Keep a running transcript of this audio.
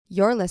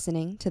You're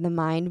listening to the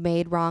Mind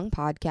Made Wrong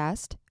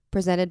podcast,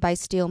 presented by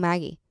Steel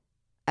Maggie,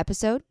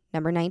 episode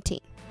number 19.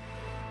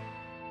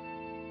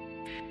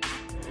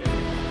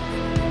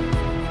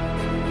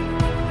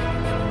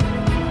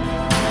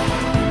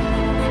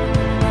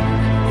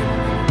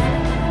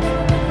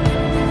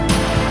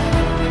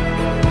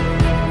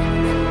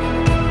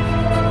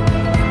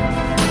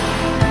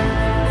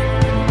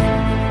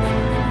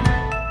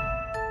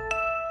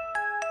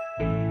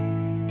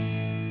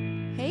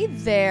 Hey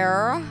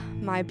there,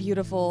 my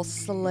beautiful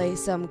Slay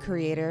Some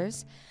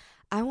creators.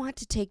 I want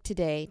to take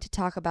today to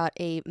talk about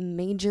a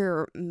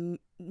major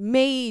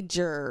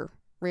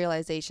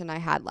realization I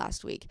had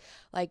last week,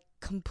 like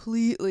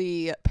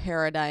completely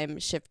paradigm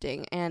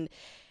shifting. And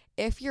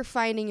if you're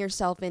finding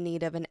yourself in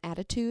need of an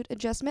attitude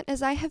adjustment,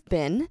 as I have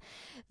been,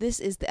 this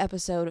is the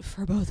episode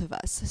for both of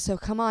us. So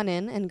come on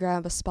in and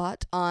grab a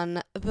spot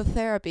on the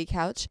therapy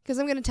couch, because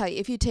I'm going to tell you,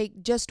 if you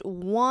take just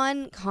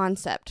one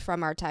concept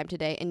from our time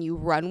today and you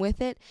run with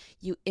it,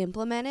 you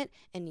implement it,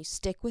 and you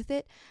stick with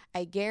it,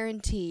 I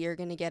guarantee you're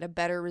going to get a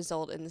better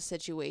result in the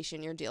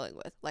situation you're dealing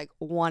with, like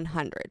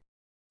 100.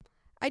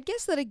 I'd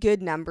guess that a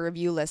good number of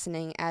you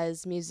listening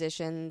as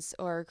musicians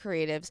or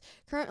creatives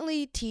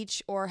currently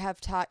teach or have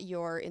taught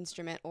your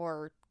instrument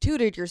or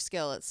tutored your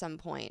skill at some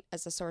point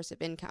as a source of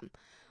income.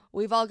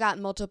 We've all got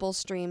multiple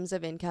streams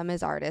of income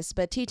as artists,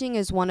 but teaching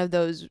is one of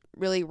those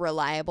really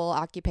reliable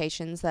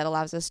occupations that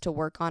allows us to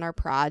work on our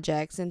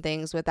projects and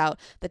things without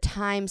the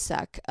time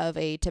suck of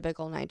a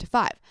typical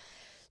 9-to-5.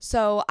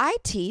 So I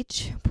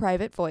teach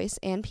private voice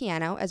and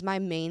piano as my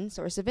main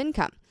source of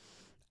income.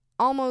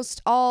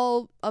 Almost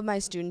all of my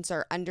students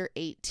are under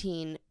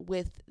 18,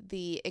 with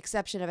the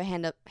exception of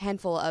a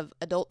handful of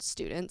adult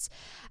students.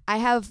 I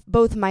have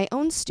both my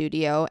own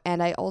studio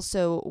and I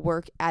also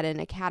work at an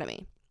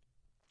academy.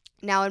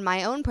 Now, in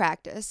my own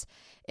practice,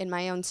 in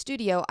my own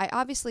studio, I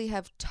obviously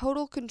have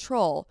total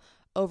control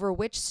over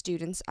which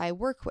students I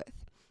work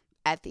with.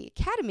 At the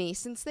academy,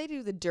 since they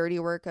do the dirty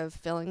work of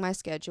filling my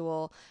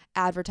schedule,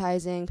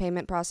 advertising,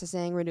 payment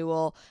processing,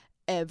 renewal,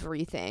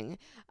 everything,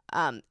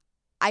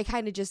 I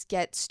kind of just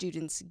get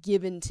students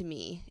given to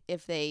me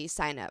if they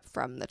sign up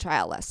from the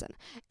trial lesson.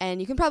 And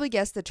you can probably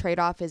guess the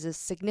trade-off is a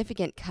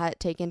significant cut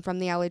taken from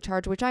the hourly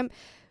charge, which I'm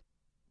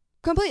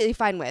completely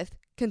fine with,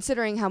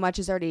 considering how much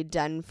is already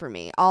done for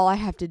me. All I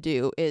have to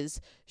do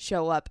is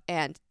show up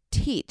and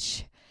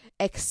teach,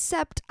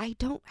 except I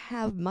don't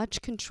have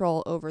much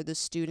control over the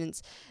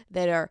students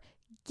that are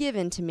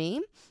given to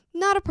me.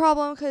 Not a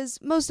problem, because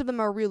most of them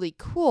are really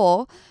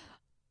cool,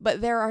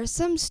 but there are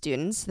some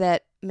students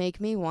that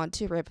make me want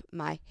to rip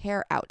my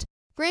hair out.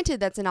 Granted,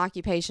 that's an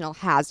occupational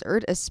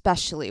hazard,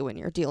 especially when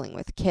you're dealing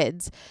with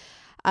kids.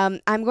 I'm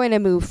going to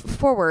move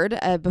forward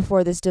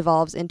before this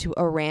devolves into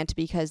a rant,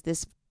 because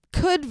this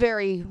could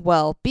very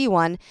well be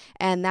one,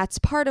 and that's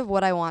part of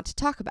what I want to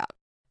talk about.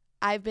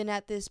 I've been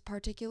at this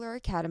particular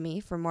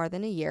academy for more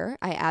than a year.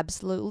 I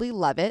absolutely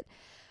love it,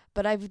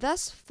 but I've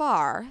thus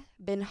far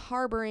been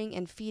harboring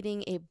and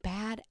feeding a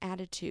bad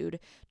attitude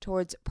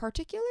towards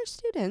particular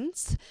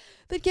students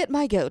that get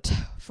my goat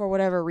for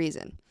whatever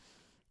reason.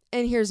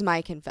 And here's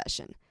my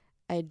confession.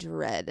 I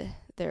dread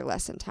their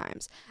lesson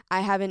times. I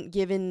haven't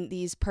given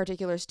these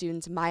particular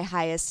students my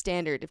highest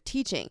standard of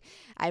teaching.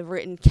 I've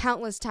written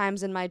countless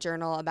times in my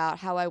journal about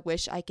how I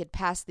wish I could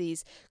pass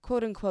these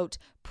quote-unquote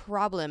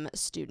problem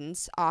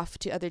students off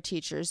to other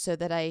teachers so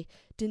that I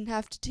didn't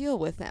have to deal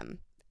with them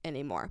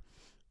anymore.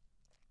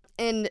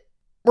 And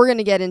we're going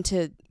to get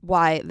into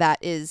why that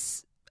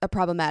is a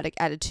problematic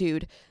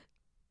attitude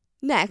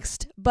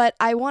next. But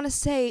I want to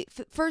say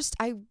first,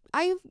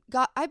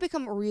 I've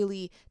become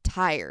really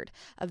tired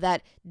of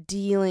that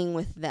dealing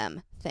with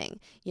them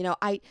thing. You know,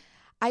 I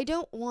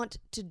don't want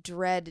to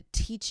dread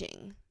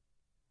teaching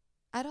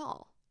at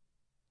all.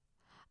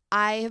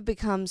 I have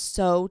become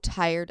so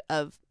tired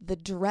of the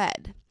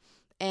dread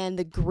and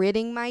the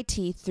gritting my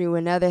teeth through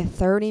another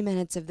 30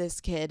 minutes of this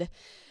kid.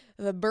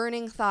 The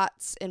burning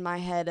thoughts in my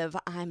head of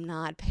I'm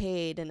not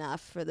paid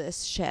enough for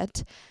this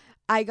shit.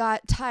 I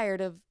got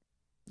tired of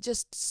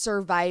just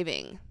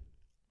surviving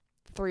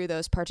through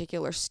those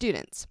particular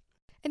students.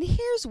 And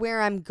here's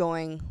where I'm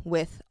going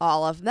with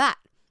all of that.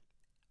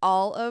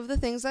 All of the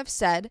things I've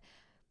said,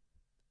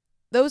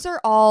 those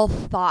are all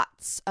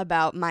thoughts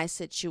about my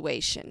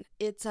situation.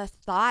 It's a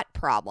thought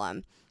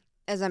problem,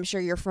 as I'm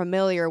sure you're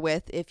familiar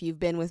with if you've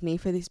been with me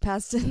for these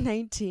past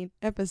 19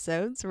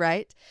 episodes,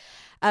 right?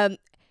 And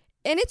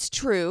it's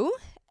true,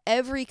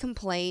 every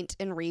complaint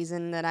and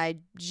reason that I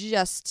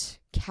just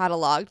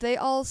cataloged, they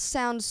all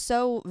sound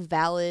so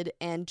valid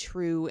and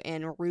true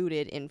and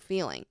rooted in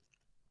feeling.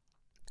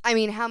 I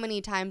mean, how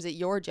many times at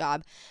your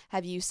job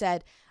have you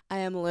said, I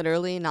am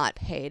literally not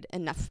paid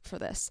enough for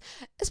this,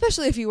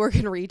 especially if you work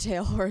in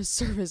retail or a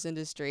service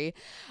industry.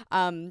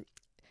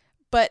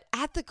 But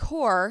at the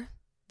core,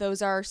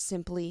 those are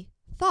simply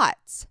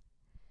thoughts.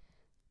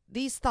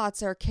 These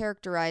thoughts are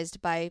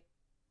characterized by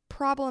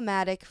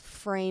problematic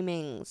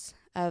framings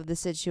of the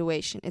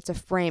situation. It's a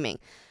framing.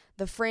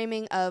 The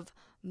framing of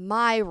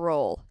my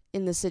role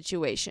in the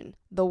situation.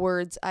 The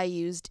words I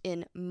used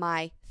in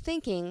my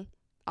thinking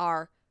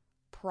are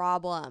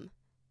problem,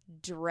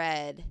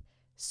 dread,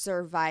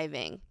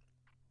 surviving.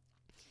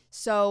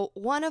 So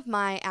one of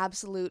my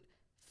absolute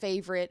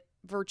favorite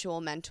virtual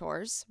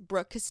mentors,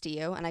 Brooke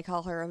Castillo, and I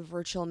call her a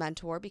virtual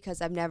mentor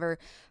because I've never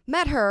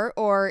met her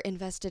or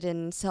invested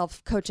in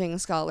self-coaching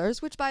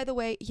scholars, which, by the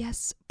way,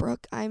 yes,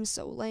 Brooke, I'm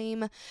so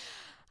lame.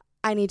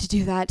 I need to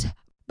do that.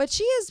 But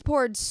she has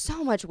poured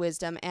so much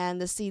wisdom and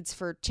the seeds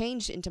for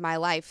change into my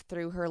life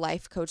through her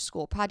Life Coach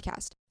School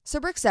podcast. So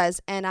Brooke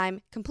says, and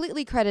I'm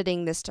completely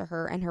crediting this to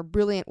her and her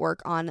brilliant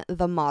work on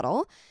the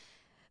model,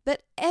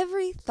 that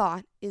every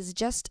thought is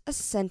just a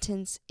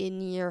sentence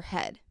in your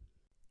head.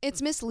 It's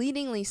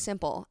misleadingly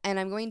simple, and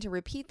I'm going to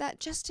repeat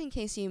that just in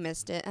case you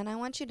missed it, and I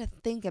want you to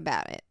think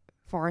about it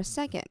for a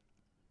second.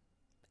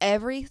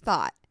 Every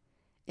thought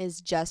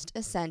is just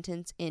a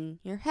sentence in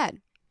your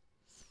head.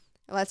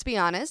 Let's be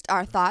honest,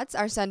 our thoughts,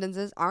 our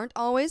sentences aren't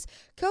always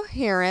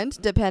coherent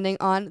depending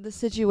on the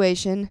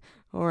situation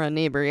or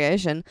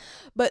inebriation,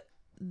 but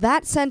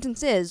that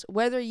sentence is,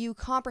 whether you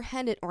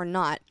comprehend it or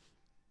not,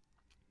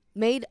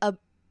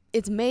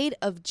 it's made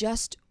of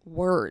just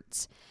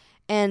words,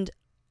 and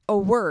a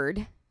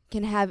word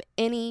can have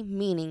any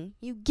meaning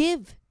you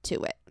give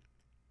to it.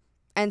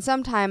 And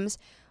sometimes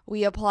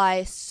we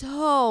apply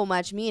so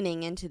much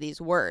meaning into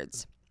these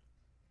words.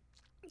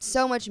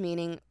 So much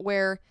meaning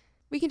where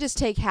we can just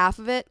take half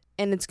of it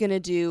and it's going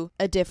to do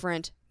a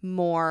different,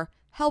 more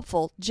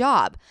helpful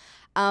job.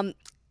 And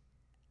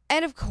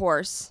of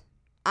course,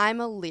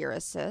 I'm a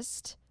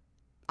lyricist.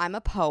 I'm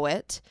a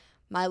poet.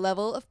 My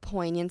level of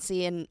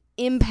poignancy and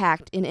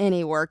impact in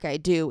any work I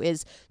do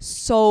is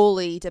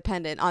solely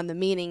dependent on the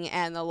meaning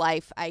and the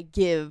life I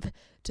give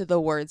to the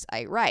words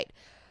I write.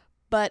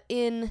 But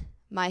in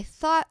my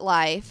thought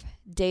life,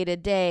 day to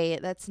day,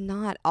 that's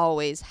not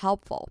always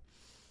helpful.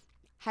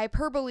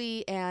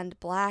 Hyperbole and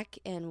black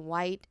and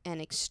white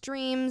and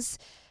extremes,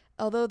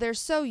 although they're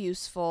so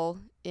useful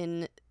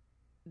in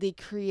the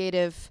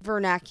creative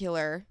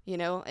vernacular,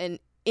 and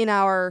in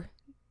our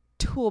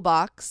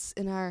toolbox,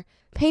 in our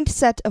paint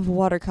set of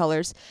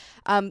watercolors,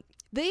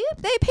 they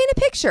paint a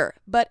picture.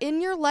 But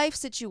in your life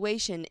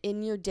situation,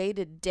 in your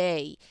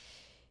day-to-day,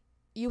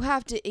 you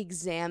have to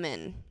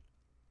examine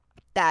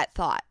that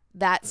thought,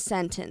 that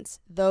sentence,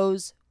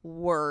 those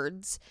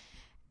words,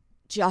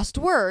 just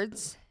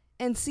words,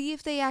 and see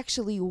if they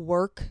actually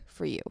work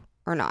for you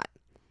or not.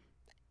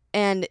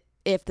 And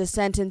if the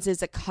sentence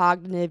is a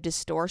cognitive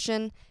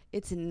distortion,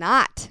 it's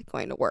not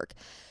going to work.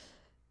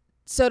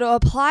 So to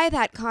apply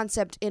that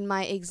concept in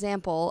my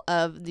example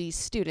of these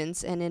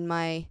students and in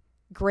my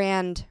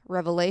grand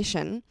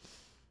revelation,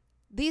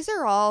 these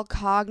are all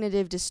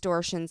cognitive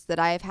distortions that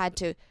I have had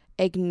to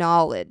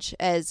acknowledge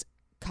as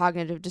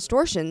cognitive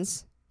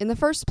distortions in the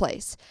first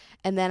place.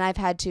 And then I've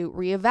had to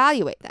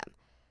reevaluate them.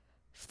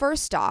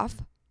 First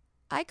off,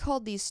 I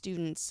called these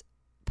students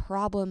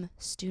problem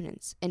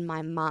students in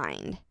my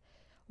mind.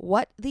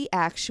 What the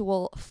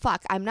actual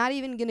fuck? I'm not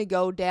even going to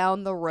go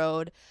down the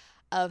road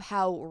of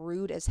how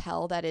rude as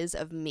hell that is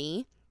of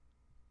me.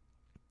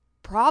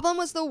 Problem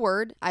was the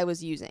word I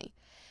was using.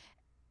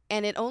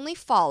 And it only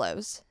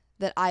follows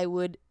that I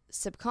would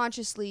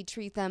subconsciously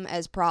treat them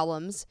as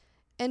problems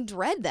and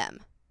dread them.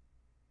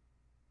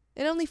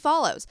 It only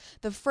follows.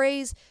 The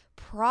phrase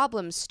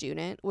problem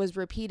student was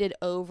repeated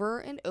over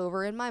and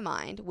over in my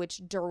mind,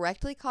 which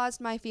directly caused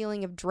my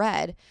feeling of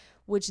dread,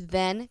 which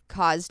then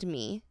caused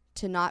me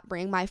to not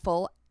bring my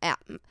full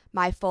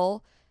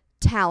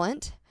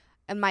talent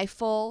and my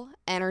full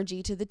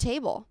energy to the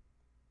table.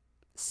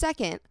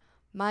 Second,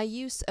 my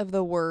use of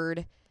the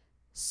word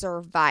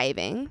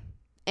surviving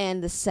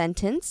and the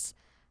sentence,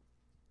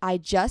 I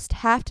just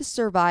have to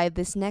survive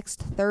this next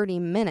 30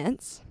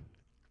 minutes.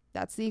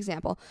 That's the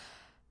example.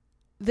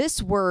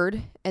 This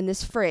word and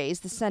this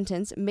phrase, the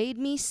sentence, made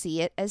me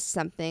see it as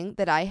something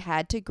that I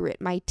had to grit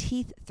my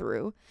teeth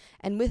through.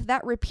 And with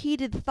that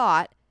repeated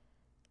thought,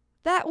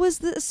 that was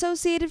the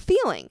associated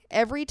feeling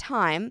every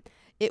time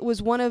it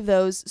was one of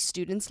those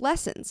students'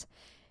 lessons.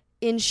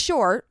 In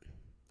short,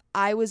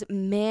 I was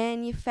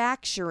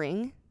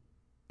manufacturing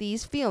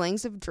these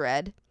feelings of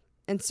dread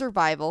and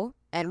survival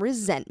and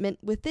resentment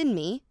within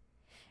me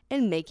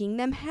and making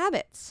them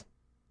habits.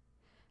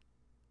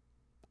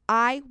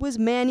 I was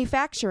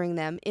manufacturing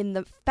them in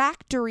the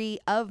factory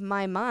of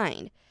my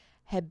mind.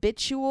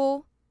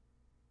 Habitual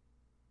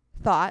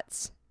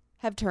thoughts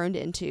have turned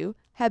into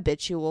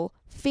habitual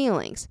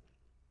feelings.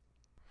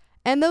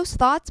 And those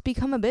thoughts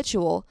become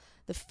habitual.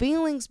 The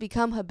feelings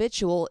become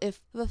habitual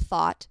if the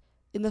thought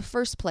in the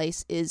first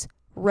place is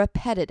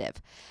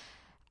repetitive.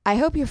 I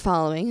hope you're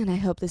following, and I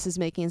hope this is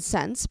making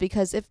sense,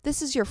 because if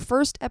this is your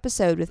first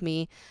episode with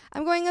me,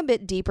 I'm going a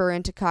bit deeper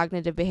into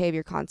cognitive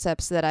behavior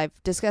concepts that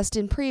I've discussed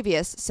in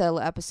previous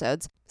solo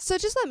episodes. So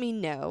just let me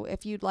know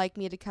if you'd like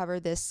me to cover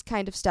this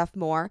kind of stuff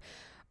more,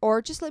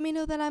 or just let me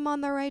know that I'm on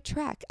the right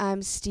track.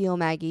 I'm Steel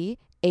Maggie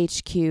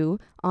HQ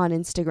on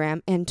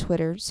Instagram and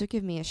Twitter, so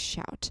give me a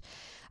shout.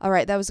 All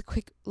right, that was a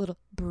quick little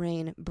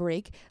brain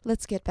break.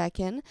 Let's get back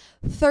in.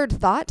 Third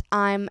thought,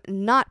 I'm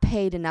not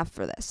paid enough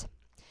for this.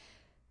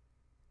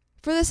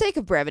 For the sake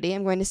of brevity,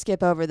 I'm going to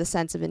skip over the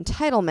sense of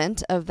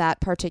entitlement of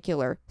that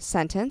particular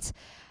sentence.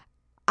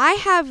 I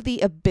have the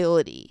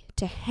ability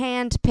to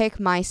handpick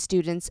my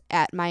students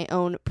at my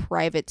own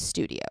private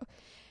studio.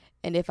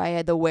 And if I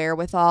had the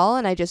wherewithal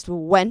and I just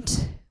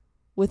went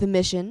with a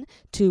mission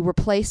to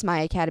replace my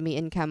academy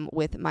income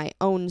with my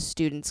own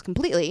students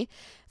completely,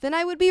 then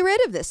I would be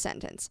rid of this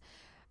sentence,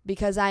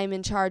 because I am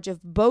in charge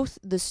of both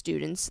the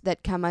students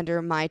that come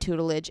under my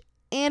tutelage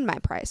and my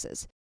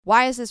prices.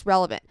 Why is this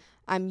relevant?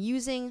 I'm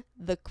using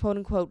the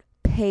quote-unquote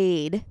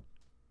paid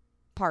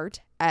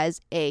part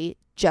as a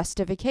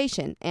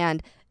justification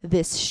and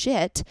this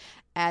shit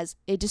as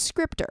a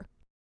descriptor.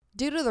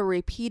 Due to the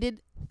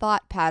repeated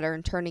thought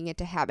pattern turning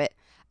into habit,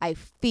 I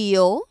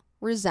feel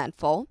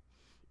resentful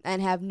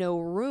and have no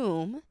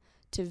room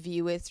to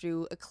view it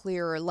through a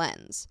clearer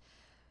lens.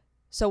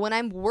 So when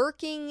I'm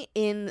working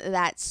in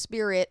that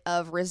spirit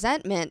of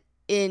resentment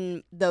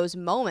in those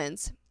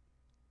moments,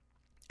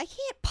 I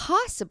can't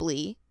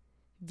possibly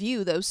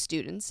view those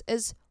students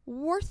as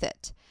worth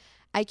it.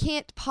 I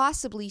can't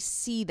possibly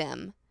see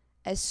them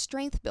as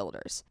strength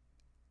builders.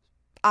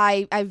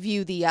 I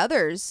view the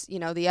others,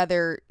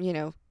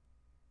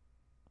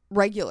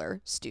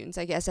 regular students,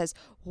 I guess, as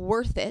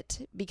worth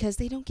it because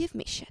they don't give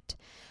me shit.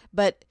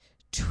 But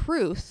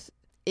truth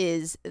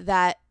is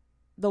that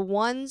the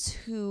ones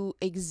who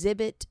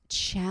exhibit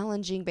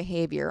challenging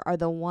behavior are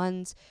the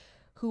ones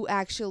who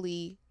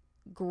actually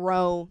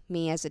grow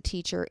me as a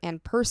teacher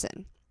and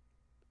person.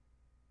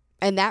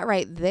 And that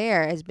right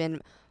there has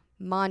been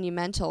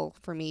monumental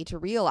for me to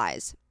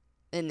realize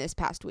in this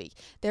past week.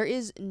 There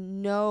is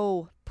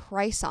no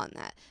price on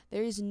that.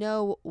 There is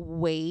no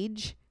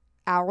wage,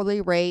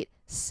 hourly rate,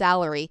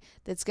 salary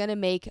that's going to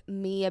make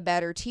me a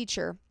better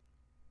teacher.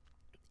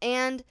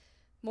 And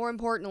more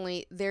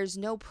importantly, there's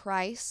no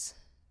price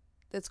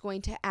that's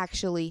going to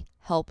actually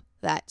help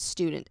that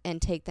student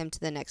and take them to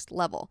the next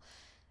level.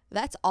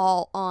 That's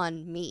all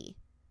on me.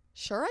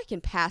 Sure, I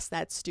can pass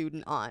that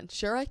student on.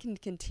 Sure, I can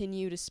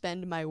continue to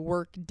spend my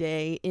work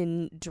day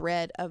in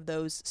dread of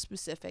those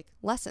specific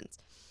lessons.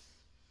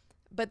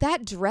 But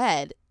that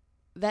dread,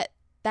 that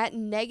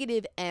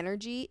negative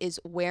energy is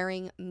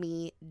wearing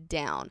me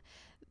down.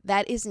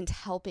 That isn't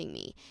helping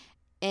me.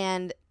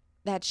 And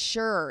that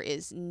sure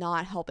is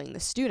not helping the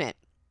student.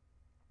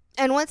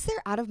 And once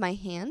they're out of my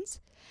hands,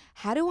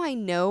 how do I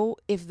know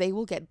if they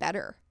will get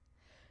better?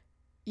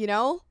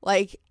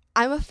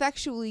 I'm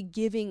effectually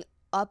giving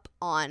up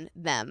on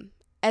them,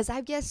 as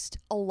I've guessed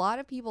a lot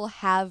of people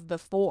have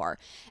before.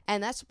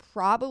 And that's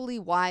probably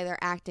why they're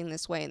acting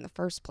this way in the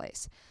first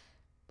place.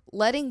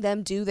 Letting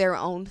them do their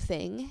own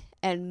thing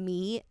and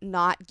me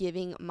not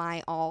giving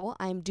my all,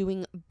 I'm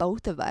doing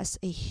both of us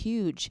a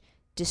huge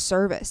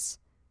disservice.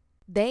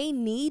 They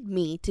need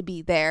me to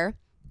be there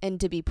and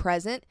to be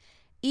present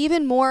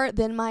even more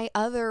than my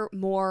other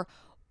more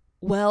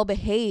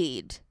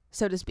well-behaved,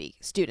 so to speak,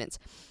 students.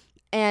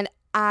 And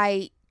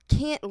I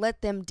can't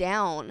let them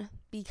down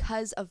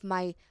because of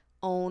my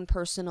own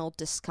personal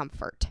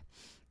discomfort.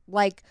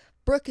 Like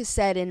Brooke has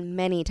said in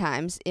many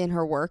times in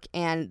her work,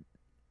 and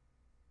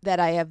that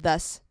I have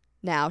thus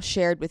now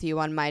shared with you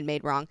on Mind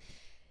Made Wrong,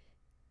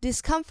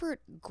 discomfort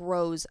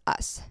grows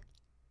us.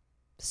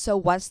 So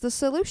what's the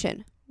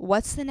solution?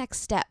 What's the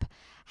next step?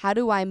 How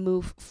do I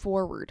move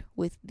forward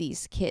with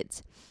these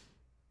kids?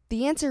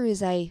 The answer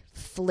is I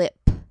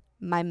flip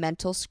my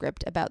mental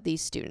script about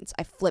these students.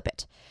 I flip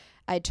it.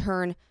 I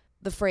turn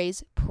the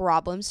phrase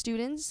problem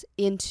students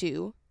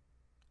into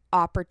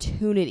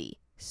opportunity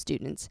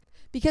students,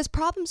 because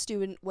problem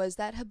student was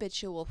that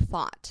habitual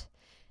thought,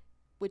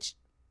 which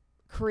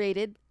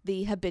created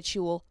the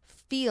habitual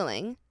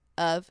feeling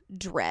of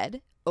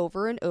dread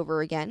over and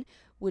over again,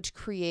 which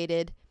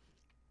created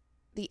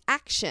the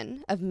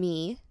action of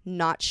me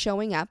not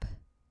showing up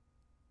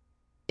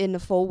in the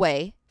full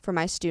way for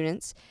my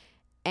students,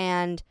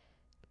 and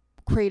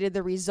created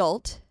the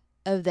result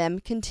of them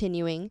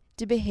continuing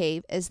to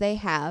behave as they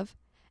have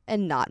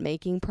and not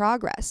making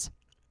progress.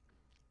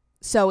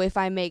 So if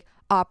I make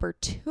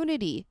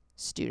opportunity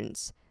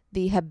students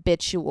the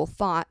habitual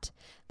thought,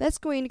 that's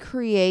going to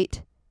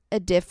create a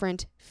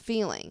different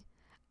feeling.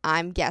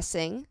 I'm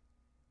guessing,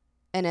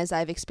 and as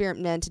I've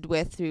experimented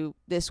with through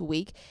this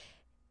week,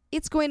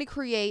 it's going to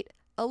create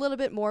a little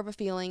bit more of a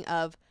feeling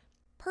of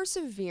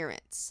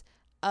perseverance,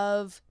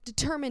 of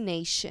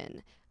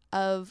determination,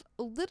 of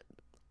a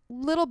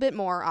little bit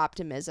more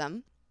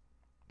optimism,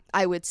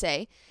 I would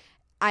say.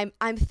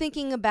 I'm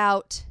thinking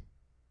about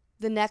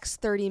the next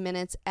 30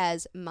 minutes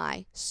as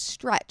my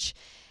stretch.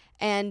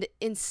 And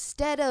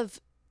instead of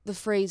the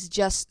phrase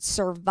just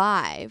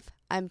survive,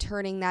 I'm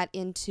turning that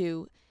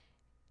into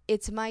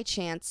it's my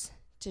chance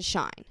to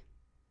shine,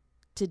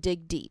 to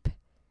dig deep,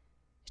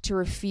 to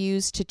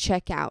refuse to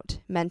check out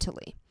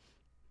mentally.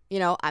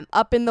 I'm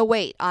up in the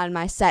weight on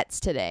my sets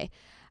today.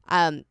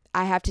 I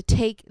have to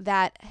take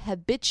that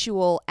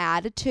habitual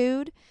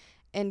attitude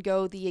and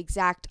go the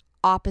exact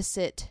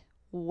opposite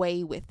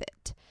way with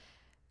it.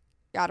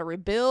 Got to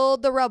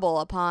rebuild the rubble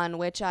upon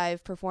which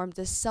I've performed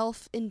this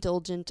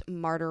self-indulgent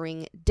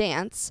martyring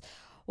dance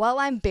while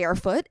I'm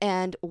barefoot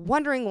and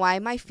wondering why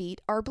my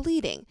feet are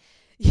bleeding.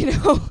 You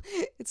know,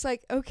 it's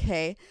like,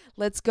 okay,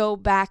 let's go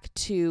back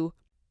to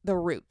the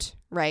root,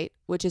 right?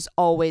 Which is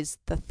always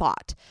the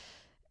thought.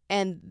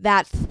 And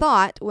that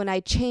thought, when I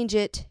change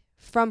it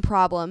from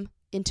problem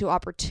into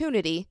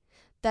opportunity,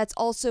 that's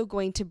also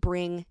going to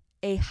bring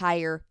a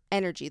higher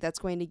energy. That's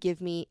going to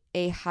give me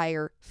a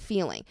higher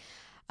feeling.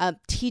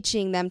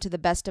 Teaching them to the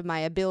best of my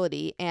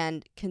ability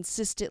and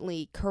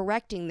consistently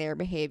correcting their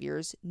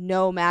behaviors,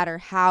 no matter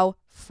how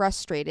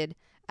frustrated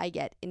I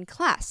get in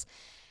class.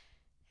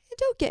 And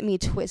don't get me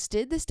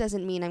twisted. This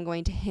doesn't mean I'm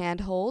going to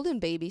handhold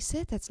and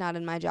babysit. That's not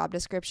in my job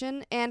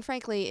description. And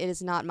frankly, it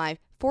is not my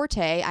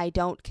forte. I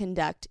don't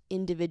conduct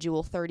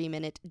individual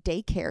 30-minute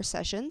daycare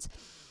sessions.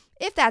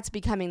 If that's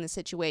becoming the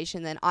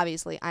situation, then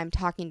obviously I'm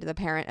talking to the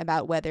parent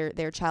about whether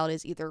their child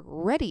is either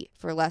ready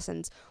for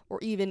lessons or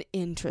even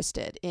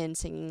interested in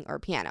singing or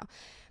piano.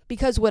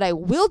 Because what I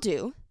will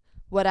do,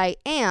 what I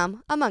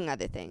am, among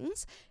other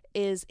things,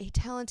 is a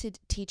talented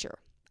teacher.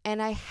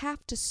 And I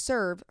have to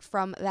serve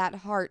from that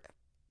heart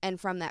and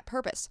from that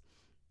purpose.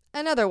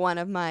 Another one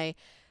of my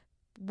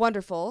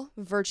wonderful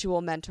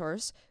virtual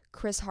mentors,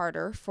 Chris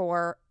Harder,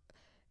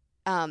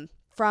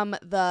 from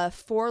the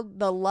For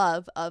the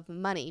Love of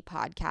Money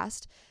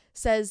podcast,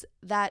 says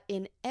that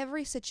in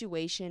every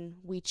situation,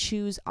 we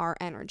choose our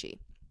energy.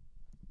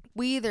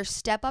 We either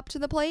step up to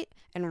the plate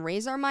and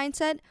raise our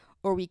mindset,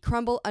 or we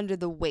crumble under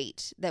the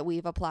weight that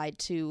we've applied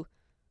to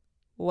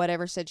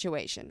whatever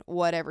situation,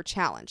 whatever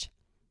challenge.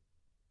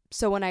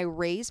 So when I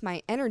raise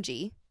my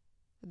energy,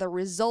 the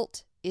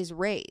result is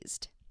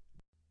raised.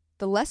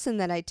 The lesson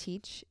that I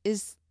teach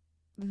is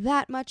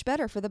that much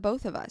better for the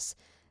both of us.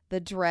 The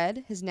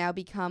dread has now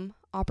become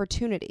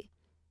opportunity.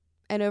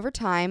 And over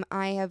time,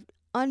 I have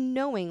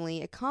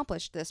unknowingly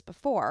accomplished this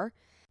before.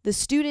 The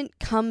student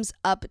comes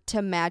up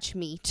to match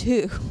me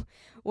too.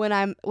 When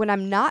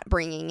I'm not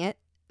bringing it,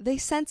 they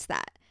sense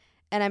that.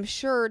 And I'm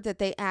sure that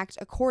they act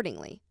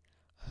accordingly.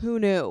 Who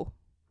knew?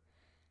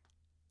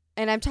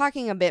 And I'm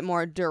talking a bit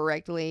more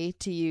directly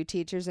to you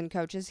teachers and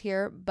coaches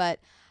here,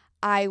 but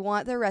I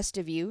want the rest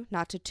of you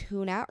not to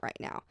tune out right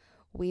now.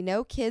 We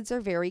know kids are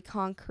very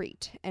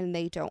concrete and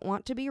they don't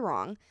want to be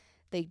wrong.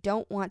 They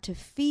don't want to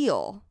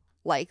feel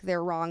like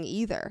they're wrong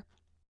either.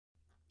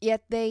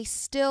 Yet they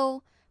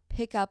still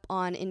pick up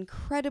on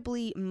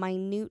incredibly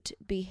minute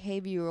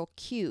behavioral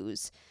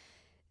cues,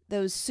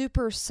 those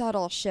super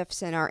subtle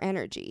shifts in our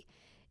energy,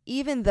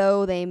 even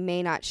though they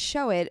may not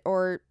show it,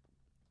 or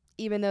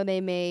even though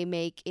they may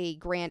make a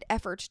grand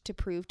effort to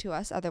prove to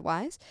us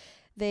otherwise.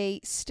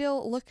 They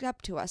still look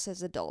up to us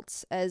as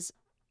adults, as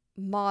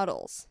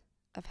models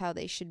of how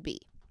they should be,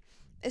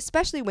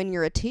 especially when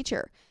you're a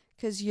teacher,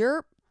 because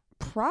you're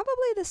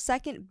probably the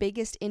second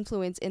biggest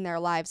influence in their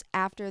lives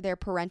after their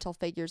parental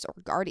figures or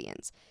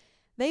guardians.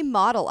 They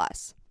model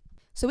us.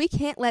 So we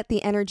can't let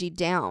the energy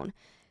down,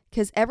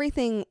 because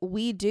everything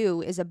we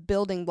do is a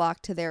building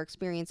block to their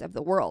experience of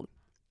the world.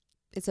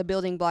 It's a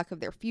building block of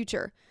their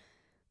future.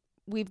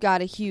 We've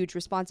got a huge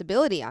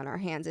responsibility on our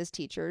hands as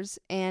teachers,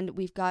 and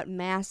we've got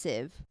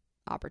massive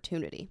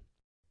opportunity.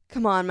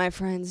 Come on, my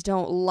friends,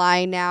 don't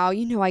lie now.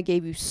 You know I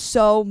gave you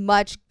so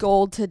much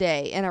gold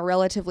today in a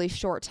relatively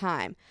short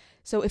time.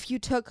 So if you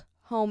took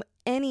home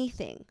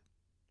anything,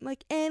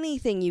 like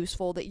anything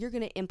useful that you're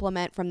going to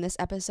implement from this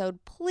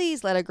episode,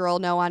 please let a girl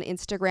know on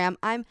Instagram.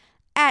 I'm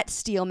at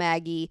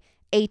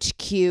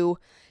SteelMaggieHQ.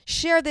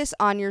 Share this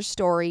on your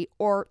story,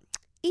 or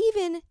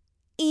even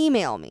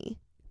email me,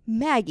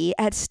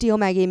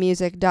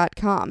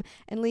 Maggie@SteelMaggieMusic.com,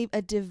 and leave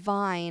a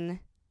divine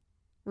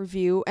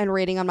review and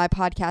rating on my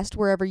podcast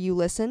wherever you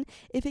listen,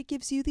 if it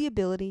gives you the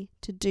ability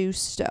to do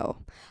so.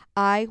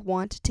 I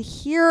want to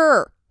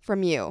hear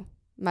from you,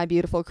 my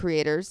beautiful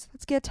creators.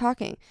 Let's get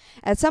talking.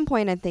 At some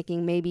point, I'm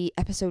thinking maybe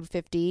episode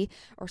 50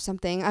 or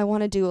something, I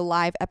want to do a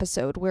live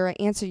episode where I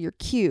answer your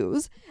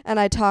cues and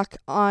I talk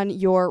on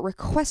your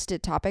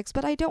requested topics,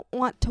 but I don't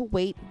want to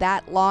wait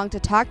that long to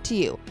talk to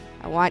you.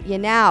 I want you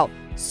now,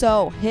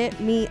 so hit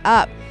me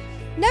up.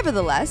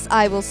 Nevertheless,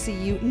 I will see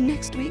you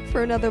next week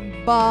for another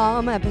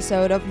bomb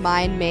episode of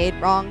Mind Made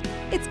Wrong.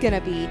 It's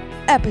gonna be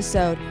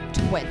episode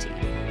 20.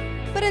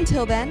 But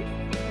until then,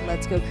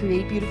 let's go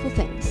create beautiful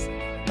things.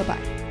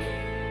 Bye-bye.